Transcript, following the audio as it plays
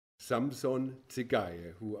Samson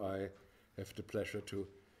Tsegaye, who I have the pleasure to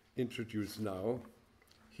introduce now.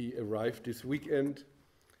 He arrived this weekend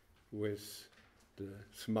with the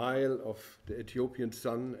smile of the Ethiopian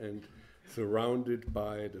sun and surrounded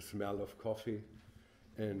by the smell of coffee.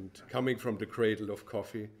 And coming from the cradle of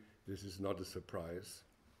coffee, this is not a surprise.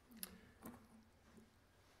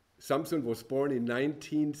 Samson was born in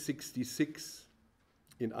 1966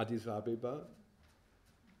 in Addis Ababa.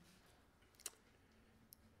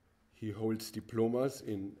 He holds diplomas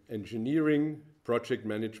in engineering, project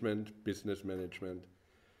management, business management,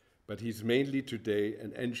 but he's mainly today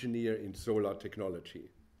an engineer in solar technology.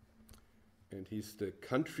 And he's the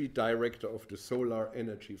country director of the Solar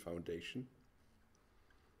Energy Foundation.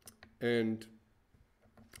 And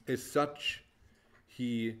as such,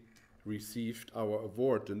 he received our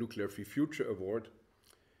award, the Nuclear Free Future Award,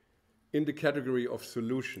 in the category of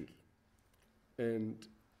solution. And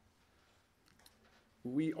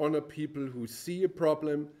we honor people who see a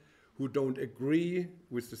problem, who don't agree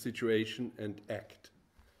with the situation and act.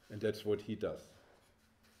 And that's what he does.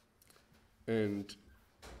 And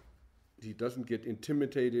he doesn't get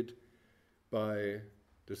intimidated by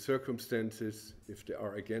the circumstances if they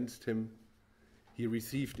are against him. He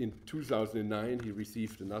received in 2009, he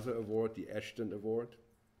received another award, the Ashton Award.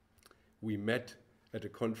 We met at a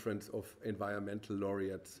conference of environmental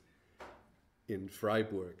laureates in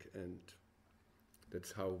Freiburg, and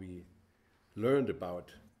that's how we learned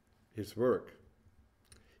about his work.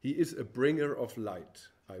 He is a bringer of light,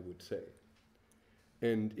 I would say.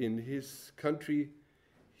 And in his country,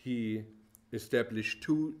 he established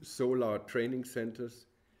 2 solar training centers.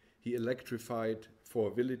 He electrified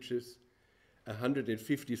 4 villages,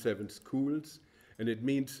 157 schools, and it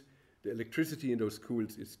means the electricity in those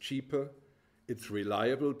schools is cheaper, it's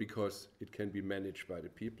reliable because it can be managed by the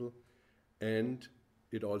people, and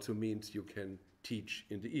it also means you can teach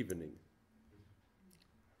in the evening.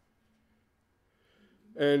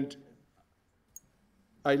 And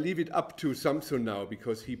I leave it up to Samson now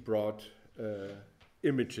because he brought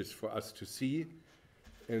images for us to see.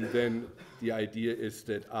 And then the idea is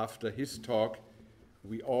that after his talk,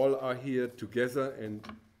 we all are here together and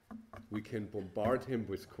we can bombard him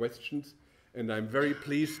with questions. And I'm very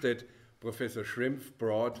pleased that Professor Schrimpf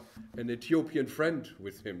brought an Ethiopian friend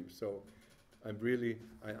with him. So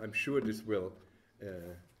I'm sure this will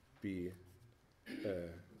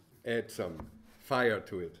add some fire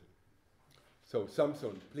to it. So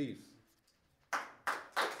Samson, please.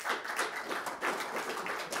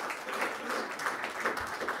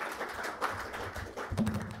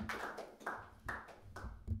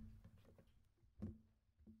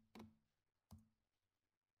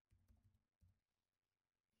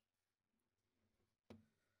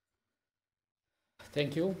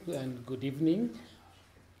 Thank you and good evening.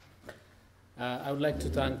 I would like to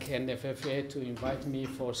thank NFFA to invite me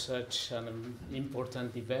for such an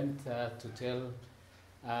important event to tell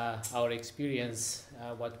our experience,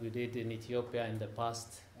 what we did in Ethiopia in the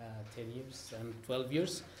past 10 years and 12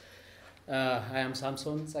 years. I am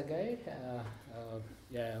Samson Tsegaye.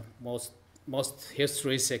 Most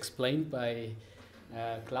history is explained by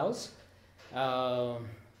Klaus.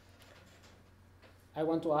 I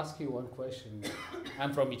want to ask you one question.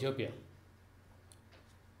 I'm from Ethiopia.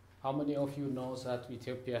 How many of you know that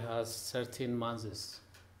Ethiopia has 13 months?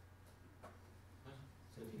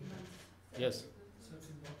 13 months? Yes.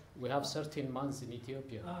 13 we have 13 months in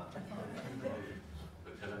Ethiopia.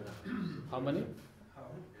 How many?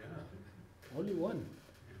 Only one.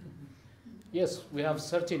 Yes, we have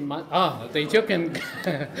 13 months. The Ethiopian.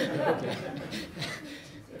 Okay.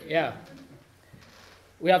 Yeah.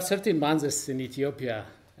 We have 13 months in Ethiopia,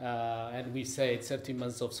 and we say it's 13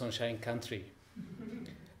 months of sunshine country.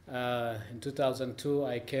 In 2002,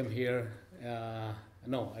 I came here.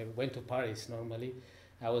 I went to Paris normally.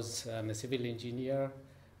 I was a civil engineer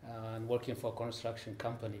and working for a construction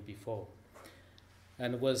company before.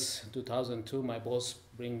 And it was 2002, my boss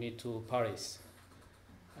bring me to Paris.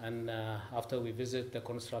 And after we visit the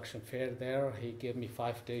construction fair there, he gave me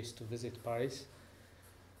 5 days to visit Paris.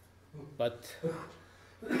 But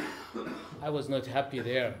I was not happy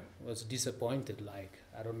there. I was disappointed,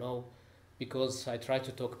 I don't know, because I tried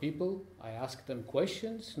to talk people, I asked them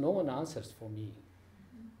questions, no one answers for me.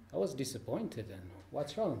 I was disappointed, and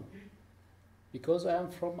what's wrong? Because I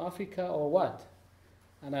am from Africa or what?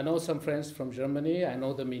 And I know some friends from Germany, I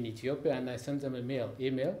know them in Ethiopia, and I sent them an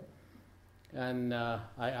email, and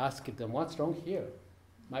I asked them, what's wrong here?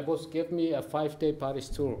 My boss gave me a 5-day Paris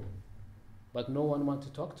tour, but no one wanted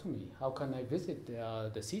to talk to me. How can I visit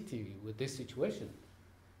the city with this situation?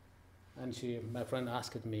 And my friend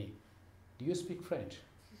asked me, do you speak French?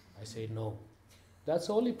 I say, no. That's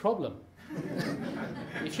the only problem.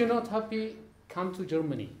 If you're not happy, come to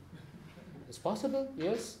Germany. It's possible,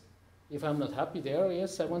 yes. If I'm not happy there,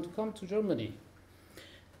 yes, I want to come to Germany.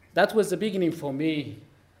 That was the beginning for me.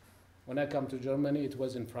 When I come to Germany, it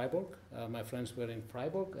was in Freiburg. My friends were in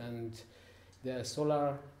Freiburg, and the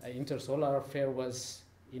inter-solar fair was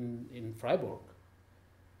in Freiburg.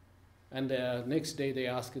 And the next day they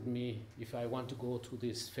asked me if I want to go to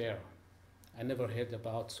this fair. I never heard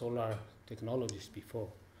about solar technologies before.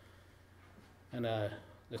 And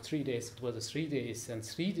the 3 days, it was 3 days, and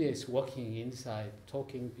 3 days walking inside,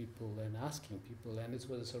 talking people and asking people, and it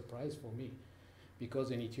was a surprise for me.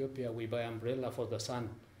 Because in Ethiopia we buy umbrella for the sun.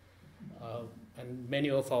 And many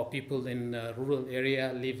of our people in rural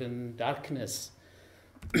area live in darkness.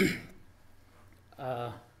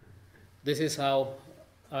 This is how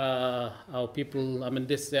our people, I mean,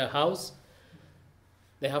 this is their house.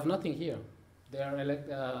 They have nothing here. Their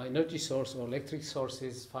energy source or electric source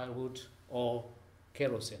is firewood or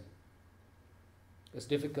kerosene. It's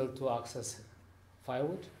difficult to access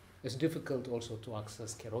firewood. It's difficult also to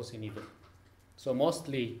access kerosene even. So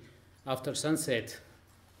mostly after sunset,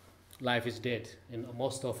 life is dead in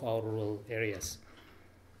most of our rural areas.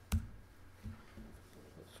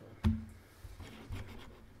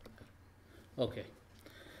 Okay.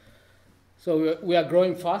 So we are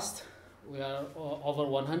growing fast. We are over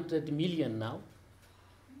 100 million now.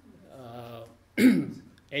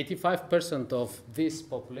 85% of this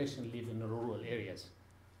population live in rural areas.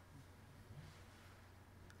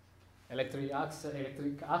 Electric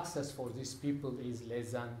access for these people is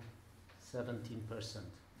less than 17%.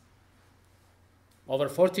 Over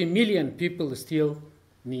 40 million people still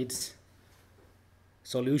needs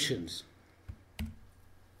solutions.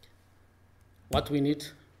 What we need,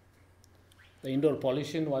 the indoor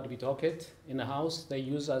pollution, what we talk it, in a house, they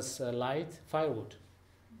use as light firewood.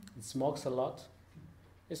 It smokes a lot.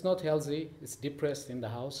 It's not healthy, it's depressed in the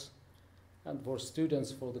house. And for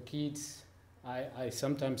students, for the kids, I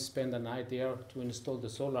sometimes spend the night there to install the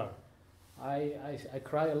solar. I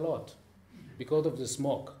cry a lot because of the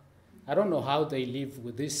smoke. I don't know how they live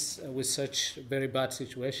with this, with such very bad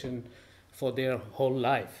situation for their whole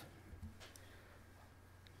life.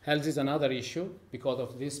 Health is another issue because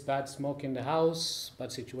of this bad smoke in the house,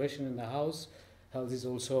 bad situation in the house. Health is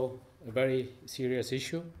also a very serious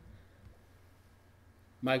issue.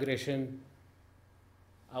 Migration,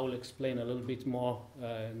 I will explain a little bit more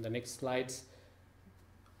in the next slides.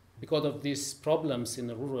 Because of these problems in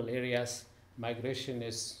the rural areas, migration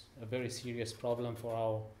is a very serious problem for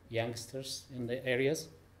our youngsters in the areas.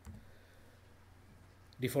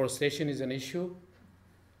 Deforestation is an issue.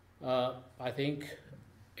 I think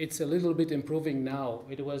it's a little bit improving now.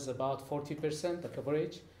 It was about 40% the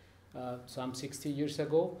coverage some 60 years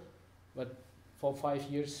ago, but 4 or 5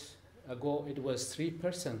 years ago it was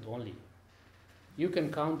 3% only. You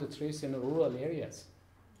can count the trees in the rural areas.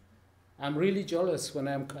 I'm really jealous when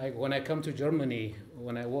I come to Germany,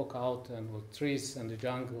 when I walk out and with trees and the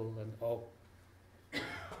jungle and all.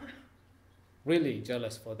 Really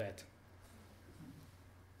jealous for that.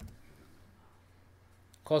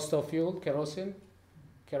 Cost of fuel, kerosene.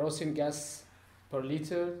 Kerosene gas per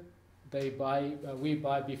liter, we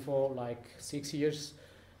buy before like 6 years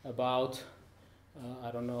about,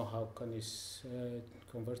 I don't know how can you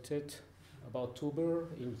convert it, about 2 birr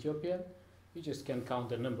in Ethiopia. You just can count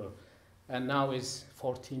the number. And now is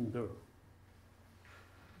 14 birr.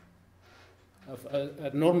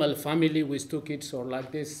 A normal family with 2 kids or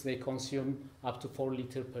like this, they consume up to 4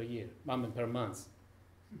 liters per year, per month.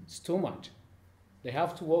 It's too much. They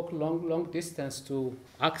have to walk long distance to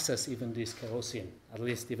access even this kerosene, at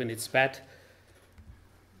least even it's bad.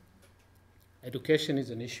 Education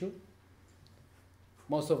is an issue.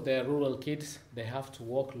 Most of the rural kids, they have to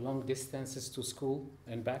walk long distances to school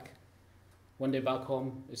and back. When they're back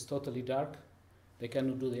home, it's totally dark. They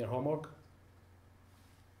cannot do their homework.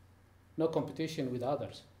 No competition with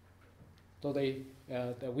others. So they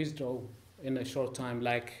withdraw in a short time,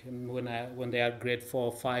 like when they are grade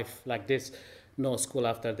 4 or 5, like this. No school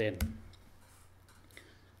after then.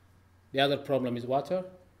 The other problem is water.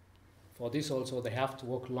 For this also, they have to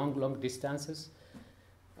walk long distances.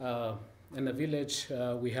 In the village,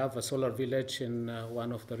 we have a solar village in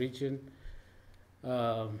one of the region.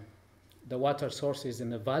 The water source is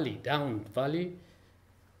in a valley, down valley.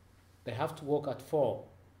 They have to walk at 4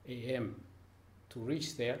 a.m. to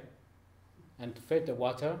reach there and to fetch the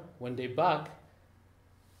water. When they back,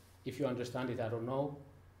 if you understand it, I don't know,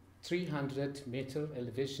 300-meter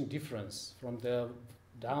elevation difference from the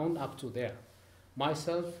down up to there.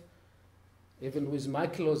 Myself, even with my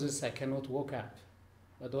clothes, I cannot walk up.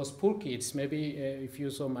 But those poor kids, maybe if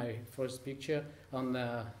you saw my first picture on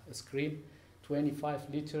the screen,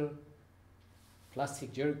 25-liter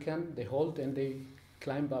plastic jerrycan they hold and they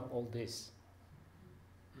climb up all this.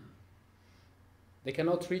 They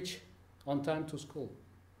cannot reach on time to school.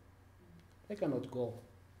 They cannot go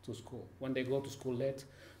to school. When they go to school late,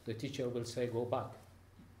 the teacher will say, go back.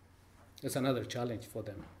 It's another challenge for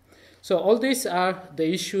them. So all these are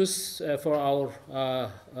the issues for our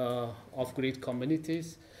off-grid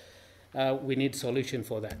communities. We need solution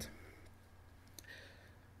for that.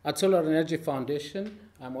 At Solar Energy Foundation,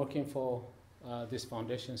 I'm working for this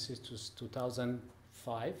foundation since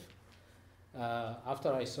 2005.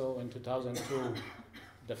 After I saw in 2002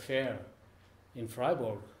 the fair in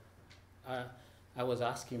Freiburg, I was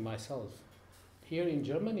asking myself, here in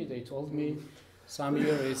Germany they told me some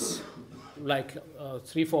year is like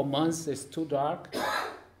 3-4 months, it's too dark,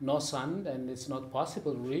 no sun, and it's not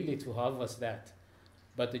possible really to harvest that.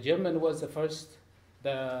 But the German was the first,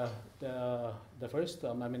 the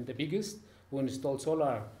biggest who installed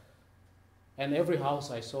solar. And every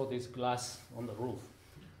house I saw this glass on the roof.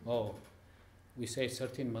 Oh, we say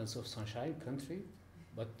 13 months of sunshine country,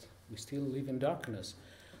 but we still live in darkness.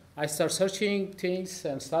 I start searching things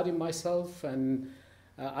and studying myself and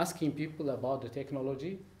asking people about the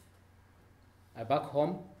technology. Back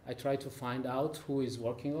home, I try to find out who is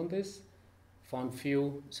working on this. Found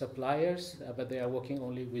few suppliers, but they are working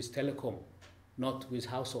only with telecom, not with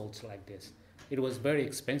households like this. It was very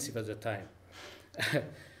expensive at the time.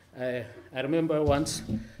 I remember once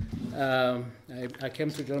I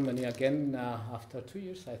came to Germany again after 2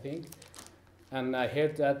 years, I think, and I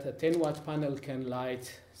heard that a 10-watt panel can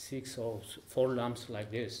light 6 or 4 lamps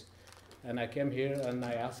like this. And I came here and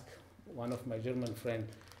I asked one of my German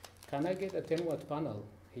friends, can I get a 10-watt panel?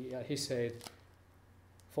 He said,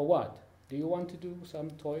 for what? Do you want to do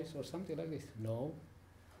some toys or something like this? No,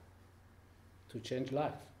 to change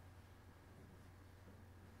life.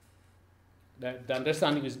 The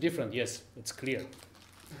understanding is different, yes, it's clear.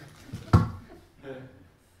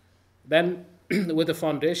 Then with the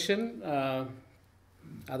foundation,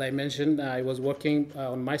 as I mentioned, I was working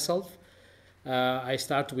on myself. I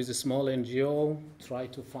started with a small NGO, try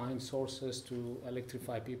to find sources to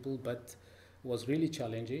electrify people, but was really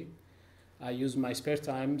challenging. I use my spare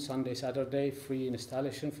time, Sunday, Saturday, free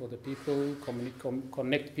installation for the people,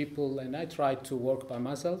 connect people, and I tried to work by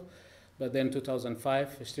myself. But then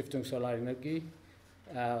 2005, Stiftung Solar Energie,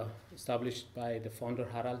 established by the founder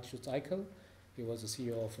Harald Schutzeichel. He was the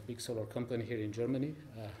CEO of a big solar company here in Germany,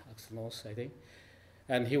 Axel Moos, I think.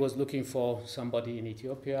 And he was looking for somebody in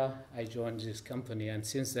Ethiopia. I joined this company, and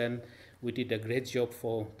since then, we did a great job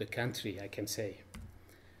for the country, I can say.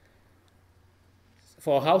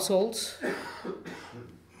 For households,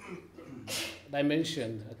 I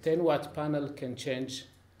mentioned a 10-watt panel can change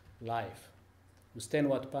life. With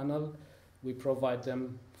 10-watt panel, we provide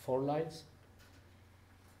them 4 lights.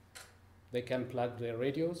 They can plug their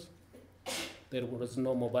radios. There was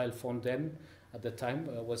no mobile phone then. At the time,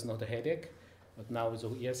 it was not a headache. But now,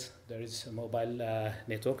 yes, there is a mobile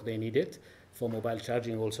network. They need it for mobile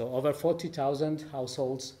charging also. Over 40,000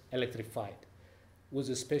 households electrified with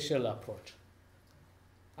a special approach.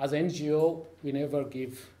 As an NGO, we never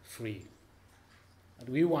give free. And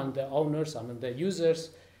we want the owners, the users,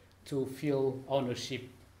 to feel ownership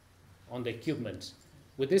on the equipment.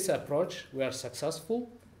 With this approach, we are successful,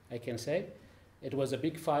 I can say. It was a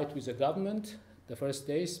big fight with the government the first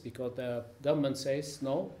days because the government says,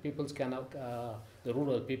 no, people cannot, the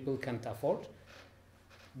rural people can't afford.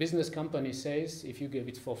 Business company says, if you give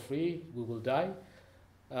it for free, we will die.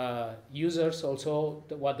 Users also,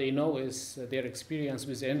 what they know is their experience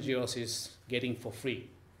with NGOs is getting for free.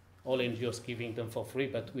 All NGOs giving them for free,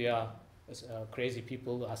 but we are crazy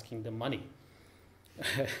people asking them money.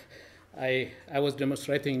 I was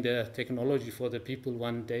demonstrating the technology for the people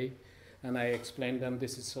one day, and I explained them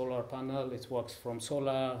this is solar panel, it works from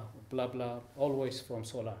solar, blah, blah, always from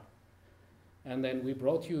solar. And then we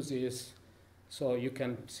brought you this, so you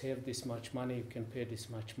can save this much money, you can pay this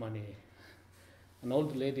much money. An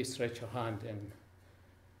old lady stretched her hand, and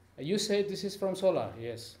you say this is from solar?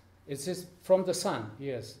 Yes. Is this from the sun?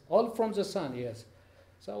 Yes. All from the sun? Yes.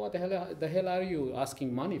 So what the hell are you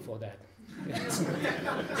asking money for that?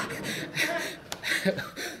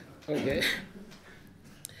 Okay.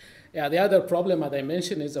 Yeah, the other problem that I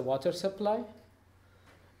mentioned is the water supply.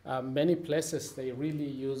 Many places, they really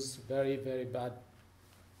use very, very bad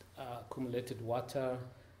accumulated water.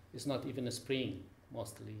 It's not even a spring,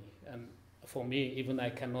 mostly. And for me, even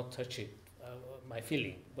I cannot touch it, my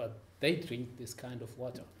feeling, but they drink this kind of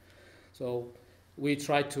water. So We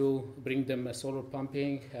try to bring them a solar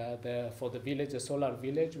pumping. For the village, a solar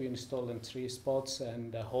village, we installed in 3 spots,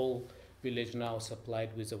 and the whole village now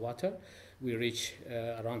supplied with the water. We reach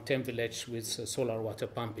around 10 villages with solar water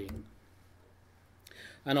pumping.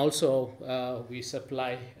 And also, we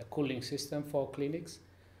supply a cooling system for clinics.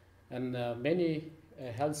 And many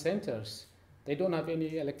health centers, they don't have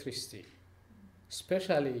any electricity,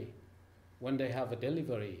 especially when they have a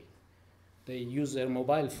delivery. They use their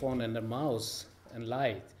mobile phone and their mouse and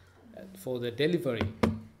light for the delivery.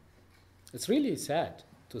 It's really sad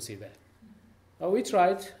to see that. We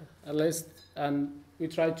tried at least, and we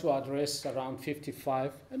tried to address around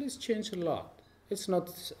 55, and it's changed a lot. It's not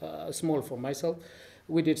small for myself.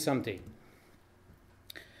 We did something.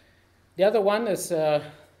 The other one is, as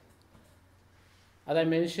I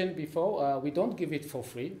mentioned before, we don't give it for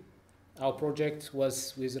free. Our project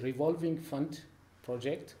was with a revolving fund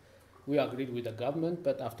project. We agreed with the government,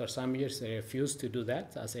 but after some years they refused to do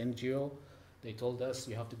that. As NGO, they told us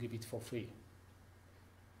you have to give it for free.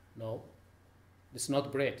 No, it's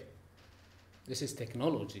not bread. This is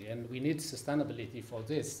technology, and we need sustainability for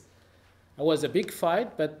this. It was a big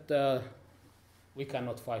fight, but we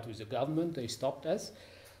cannot fight with the government. They stopped us.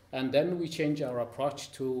 And then we changed our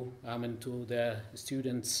approach to the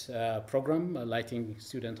students' program, Lighting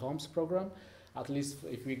Student Homes program. At least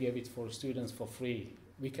if we gave it for students for free,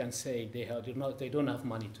 we can say they don't have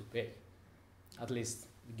money to pay. At least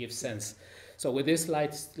it gives sense. So with this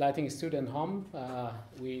Lighting Student Home,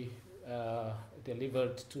 we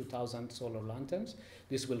delivered 2,000 solar lanterns.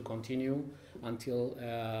 This will continue until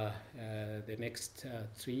the next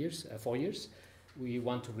 4 years. We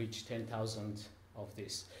want to reach 10,000 of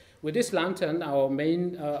this. With this lantern, our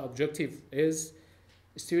main objective is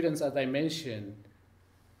students, as I mentioned,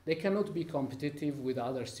 they cannot be competitive with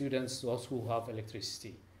other students, those who have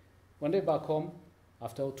electricity. When they're back home,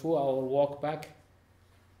 after a 2-hour walk back,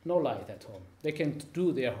 no light at home. They can't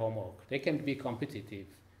do their homework. They can't be competitive.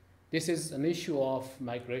 This is an issue of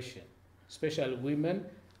migration, especially women.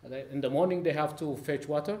 In the morning, they have to fetch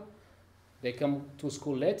water. They come to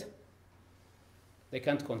school late. They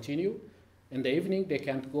can't continue. In the evening, they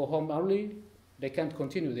can't go home early. They can't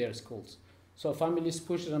continue their schools. So families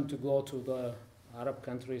push them to go to the Arab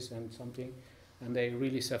countries and something, and they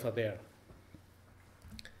really suffer there.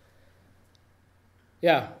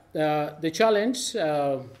 Yeah, the challenge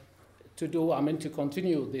to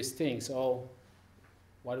continue these things, or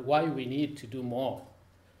why we need to do more.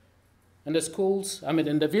 In the schools,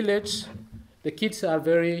 in the village, the kids are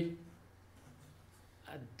very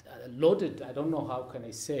loaded. I don't know how can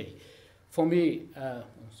I say. For me, I'm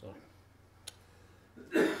sorry.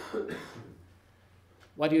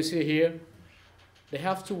 What you see here, they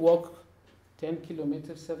have to walk 10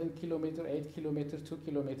 kilometers, 7 kilometers, 8 kilometers, 2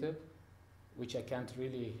 kilometers, which I can't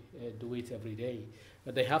really do it every day.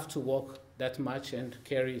 But they have to walk that much and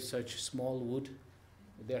carry such small wood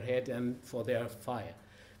with their head and for their fire.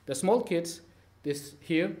 The small kids, this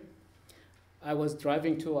here, I was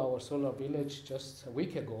driving to our solar village just a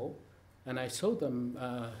week ago, and I saw them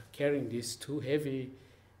carrying these 2 heavy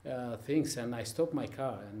things, and I stopped my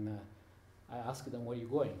car and I asked them, where are you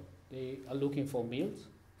going? They are looking for meals.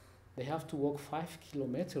 They have to walk 5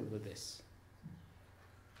 kilometers with this.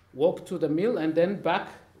 Walk to the mill and then back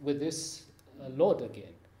with this load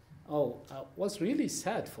again. Oh, I was really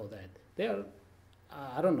sad for that. They are,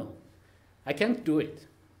 I don't know. I can't do it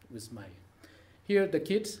with my... Here, the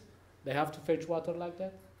kids, they have to fetch water like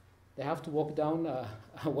that. They have to walk down.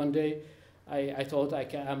 One day, I thought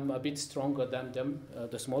I'm a bit stronger than them.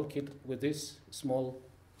 The small kid with this small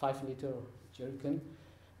 5-liter jerrycan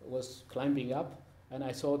was climbing up, and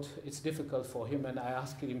I thought it's difficult for him, and I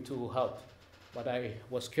asked him to help. But I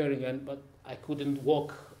was carrying, but I couldn't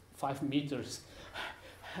walk 5 meters.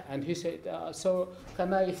 And he said, so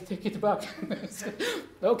can I take it back? I said,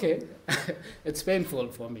 okay, it's painful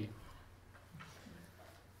for me.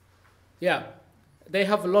 Yeah, they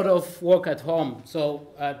have a lot of work at home, so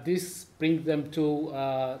this brings them to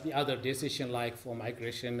the other decision, like for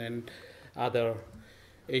migration and other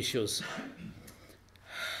issues.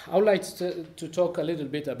 I would like to talk a little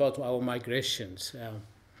bit about our migrations.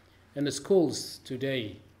 In the schools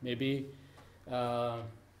today, maybe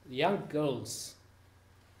young girls,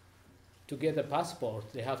 to get a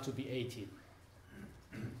passport, they have to be 18.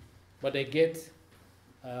 But they get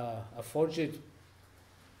a forged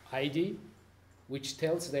ID, which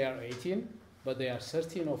tells they are 18, but they are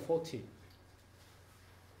 13 or 14.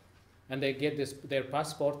 And they get their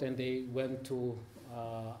passport, and they went to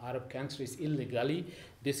Arab countries illegally.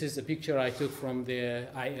 This is a picture I took from the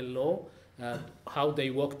ILO, how they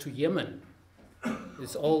walk to Yemen.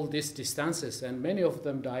 It's all these distances, and many of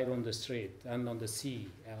them died on the street and on the sea.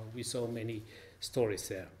 We saw many stories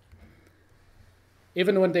there.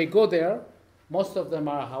 Even when they go there, most of them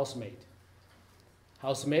are housemaid.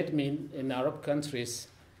 Housemaid mean in Arab countries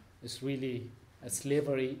is really a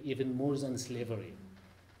slavery, even more than slavery.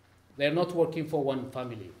 They're not working for one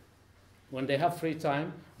family. When they have free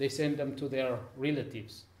time, they send them to their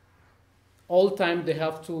relatives. All time they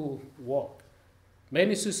have to work.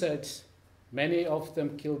 Many suicides, many of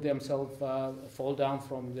them kill themselves, fall down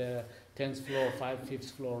from the 10th floor,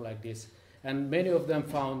 5th floor like this. And many of them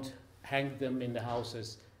found, hang them in the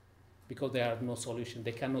houses because they have no solution.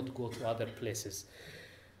 They cannot go to other places.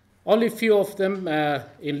 Only few of them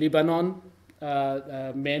in Lebanon,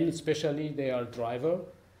 men especially, they are driver.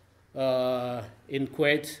 In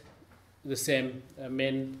Kuwait, the same,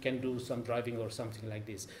 men can do some driving or something like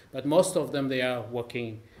this. But most of them, they are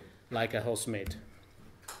working like a housemaid.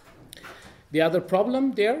 The other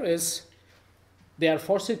problem there is they are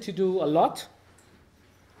forced to do a lot,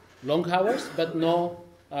 long hours, but no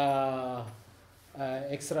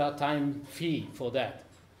extra time fee for that.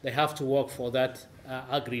 They have to work for that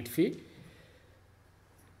agreed fee.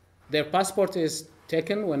 Their passport is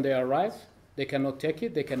taken when they arrive. They cannot take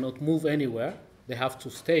it. They cannot move anywhere. They have to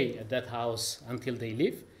stay at that house until they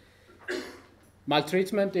leave.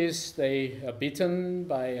 Maltreatment is they are beaten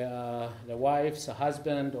by the wives, a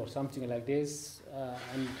husband, or something like this.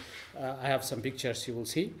 I have some pictures you will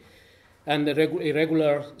see. And the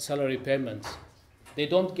irregular salary payments. They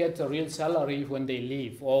don't get a real salary when they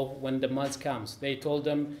leave or when the month comes. They told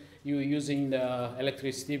them you're using the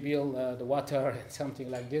electricity bill, the water, and something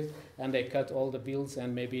like this, and they cut all the bills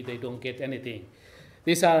and maybe they don't get anything.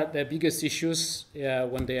 These are the biggest issues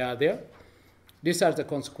when they are there. These are the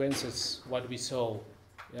consequences, what we saw.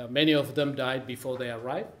 Many of them died before they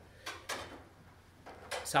arrived.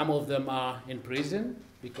 Some of them are in prison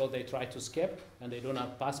because they try to escape and they don't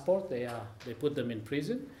have passport. They put them in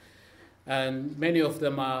prison. And many of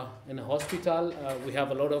them are in a hospital. We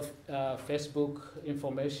have a lot of Facebook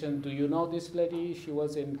information. Do you know this lady? She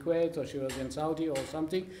was in Kuwait or she was in Saudi or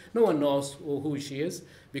something. No one knows who she is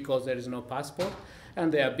because there is no passport.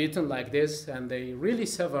 And they are beaten like this and they really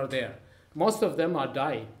suffer there. Most of them are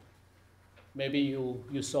dying. Maybe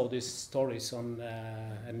you saw these stories on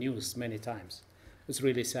news many times. It's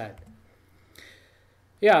really sad.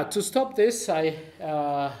 Yeah, to stop this,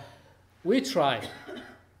 we try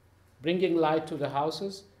bringing light to the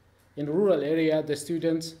houses. In rural area, the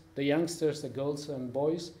students, the youngsters, the girls and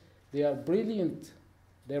boys, they are brilliant.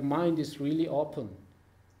 Their mind is really open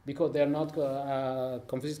because they are not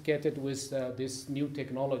confiscated with these new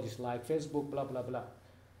technologies like Facebook, blah, blah, blah.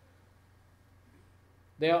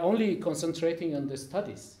 They are only concentrating on the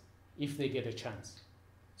studies if they get a chance.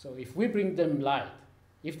 So if we bring them light,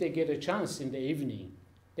 if they get a chance in the evening,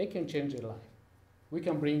 they can change their life. We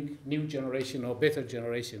can bring new generation or better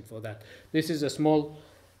generation for that. This is a small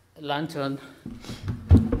lantern.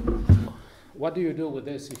 What do you do with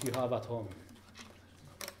this if you have at home?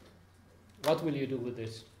 What will you do with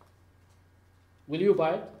this? Will you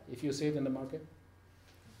buy it if you see it in the market?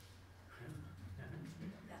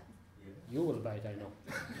 You will buy it, I know.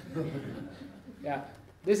 Yeah,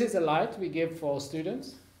 this is a light we give for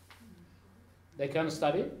students. They can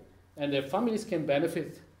study, and their families can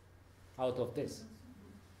benefit out of this.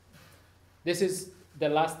 This is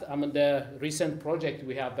the recent project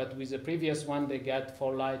we have, but with the previous one, they got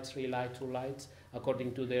 4 lights, 3 lights, 2 lights,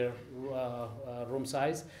 according to their room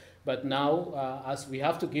size. But now, as we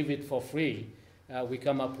have to give it for free, we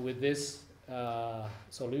come up with this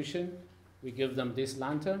solution. We give them this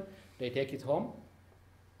lantern. They take it home.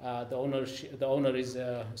 The owner is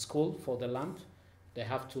a school for the lamp. They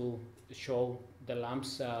have to show the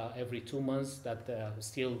lamps every 2 months that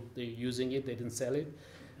still they're using it. They didn't sell it.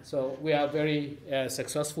 So we are very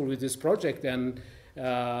successful with this project, and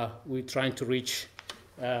we're trying to reach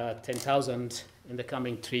 10,000 in the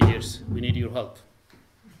coming 3 years. We need your help.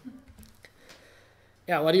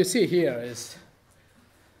 Yeah, what you see here is,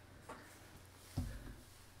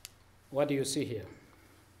 what do you see here?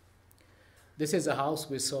 This is a house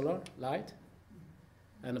with solar light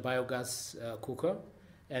and a biogas cooker,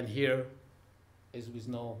 and here is with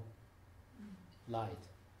no light.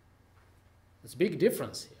 It's a big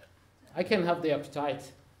difference here. I can have the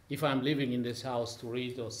appetite if I'm living in this house to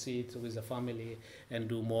read or sit with the family and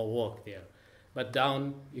do more work there. But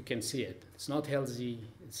down, you can see it. It's not healthy.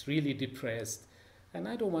 It's really depressed. And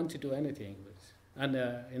I don't want to do anything with it. And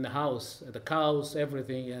in the house, the cows,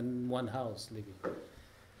 everything in one house living.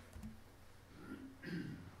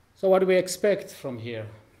 So what do we expect from here?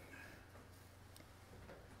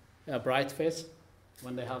 A bright face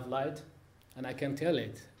when they have light. And I can tell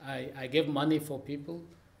it. I gave money for people,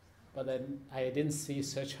 but then I didn't see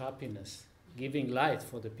such happiness. Giving light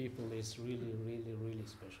for the people is really, really, really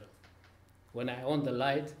special. When I on the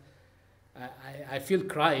light, I feel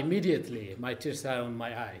cry immediately. My tears are on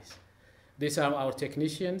my eyes. These are our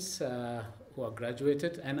technicians who are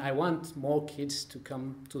graduated, and I want more kids to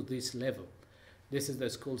come to this level. This is the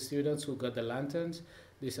school students who got the lanterns.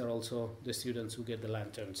 These are also the students who get the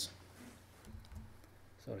lanterns.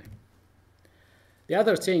 Sorry. The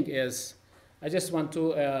other thing is, I just want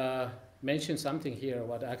to mention something here,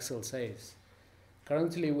 what Axel says.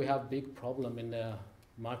 Currently, we have big problem in the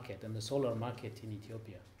market, in the solar market in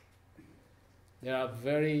Ethiopia. There are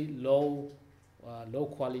very low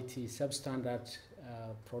quality, substandard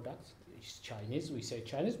products. It's Chinese, we say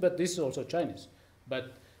Chinese, but this is also Chinese.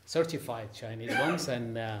 But certified Chinese ones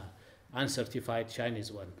and uncertified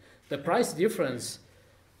Chinese one. The price difference,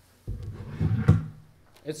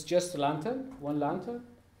 it's just lantern, one lantern.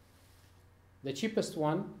 The cheapest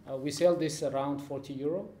one, we sell this around 40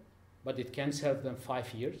 euro, but it can serve them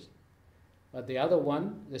 5 years. But the other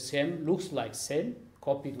one, the same, looks like same,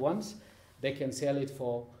 copied ones, they can sell it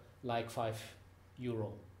for like 5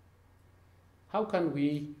 euro. How can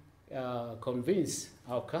we convince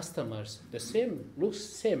our customers the same, looks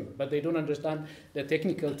same, but they don't understand the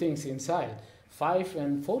technical things inside? 5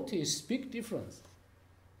 and 40 is big difference.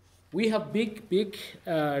 We have big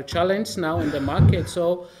challenge now in the market,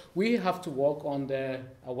 so we have to work on the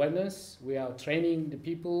awareness. We are training the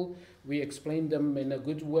people, we explain them in a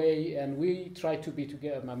good way, and we try to be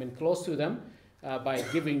together, close to them by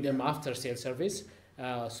giving them after-sale service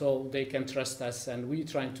so they can trust us, and we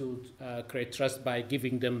trying to create trust by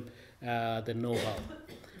giving them the know-how.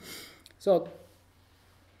 So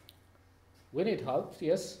we need help,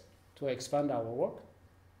 yes, to expand our work.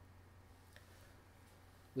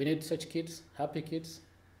 We need such kids, happy kids.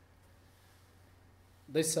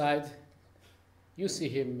 This side, you see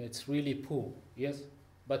him, it's really poor, yes,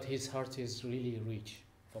 but his heart is really rich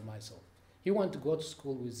for myself. He wants to go to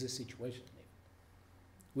school with this situation.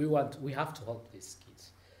 We have to help these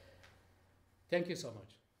kids. Thank you so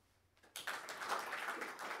much.